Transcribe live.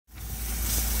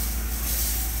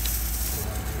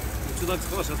председатель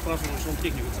сказал, сейчас спрашивал, что он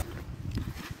технику.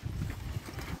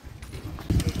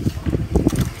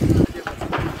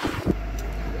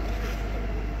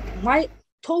 My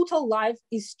total life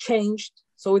is changed.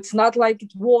 So it's not like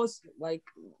it was like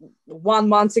 1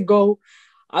 month ago.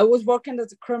 I was working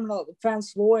as a criminal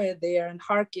defense lawyer there in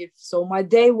Harkiv. So my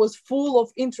day was full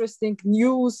of interesting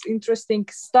news, interesting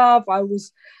stuff. I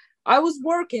was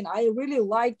working. I really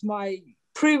liked my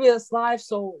previous life,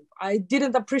 so I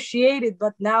didn't appreciate it.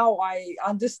 But now I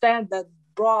understand that,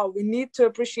 bro, we need to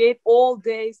appreciate all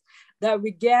days that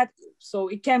we get. So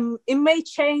it may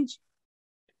change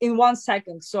in 1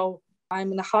 second. So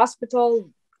I'm in a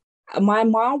hospital. My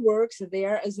mom works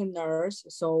there as a nurse,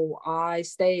 so I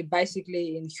stay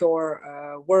basically in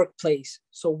her workplace.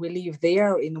 So we live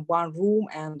there in one room,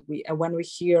 and when we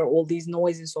hear all these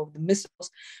noises of the missiles,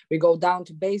 we go down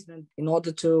to basement in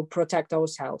order to protect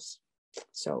ourselves.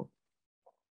 So.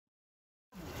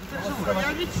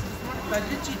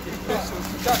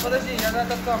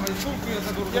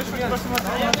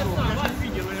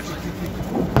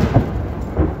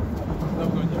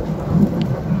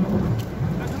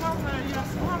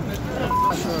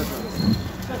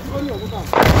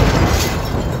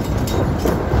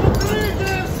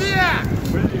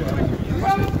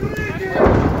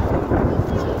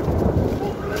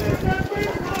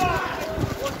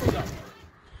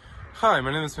 Hi,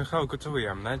 my name is Mikhail Kutovi.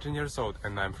 I'm 19 years old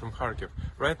and I'm from Harkiv.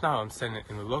 Right now I'm standing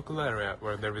in a local area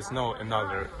where there is no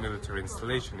another military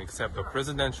installation except of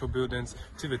residential buildings,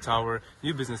 TV tower,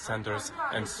 new business centers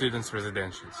and students'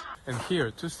 residentials. And here,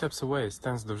 2 steps away,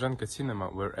 stands Dovzhenka Cinema,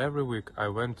 where every week I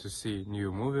went to see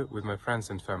new movie with my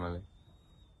friends and family.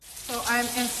 So I'm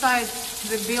inside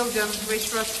the building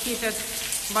which was hit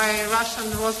by a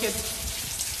Russian rocket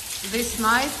this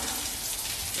night.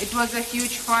 It was a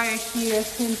huge fire here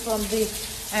seen from the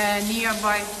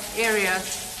nearby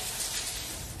areas.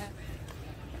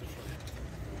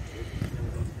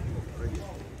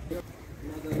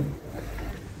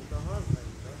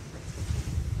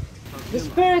 The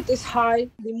spirit is high,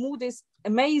 the mood is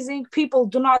amazing. People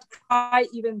do not cry,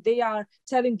 even they are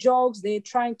telling jokes. They're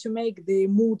trying to make the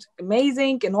mood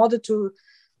amazing in order to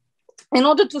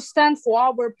stand for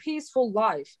our peaceful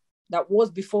life that was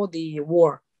before the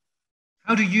war.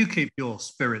 How do you keep your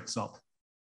spirits up?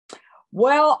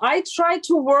 Well, I try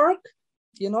to work,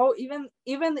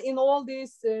 even in all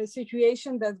this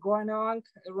situation that's going on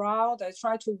around, I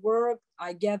try to work.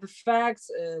 I get the facts.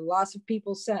 Lots of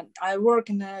people send, I work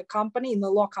in a company, in a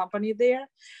law company there.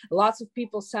 Lots of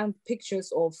people send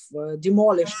pictures of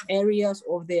demolished areas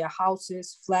of their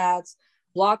houses, flats,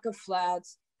 block of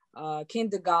flats,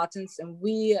 kindergartens, and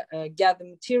we get the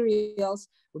materials.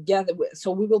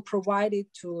 So we will provide it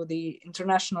to the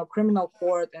International Criminal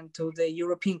Court and to the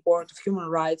European Court of Human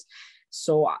Rights.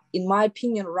 So in my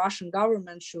opinion, Russian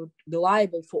government should be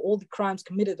liable for all the crimes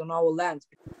committed on our land.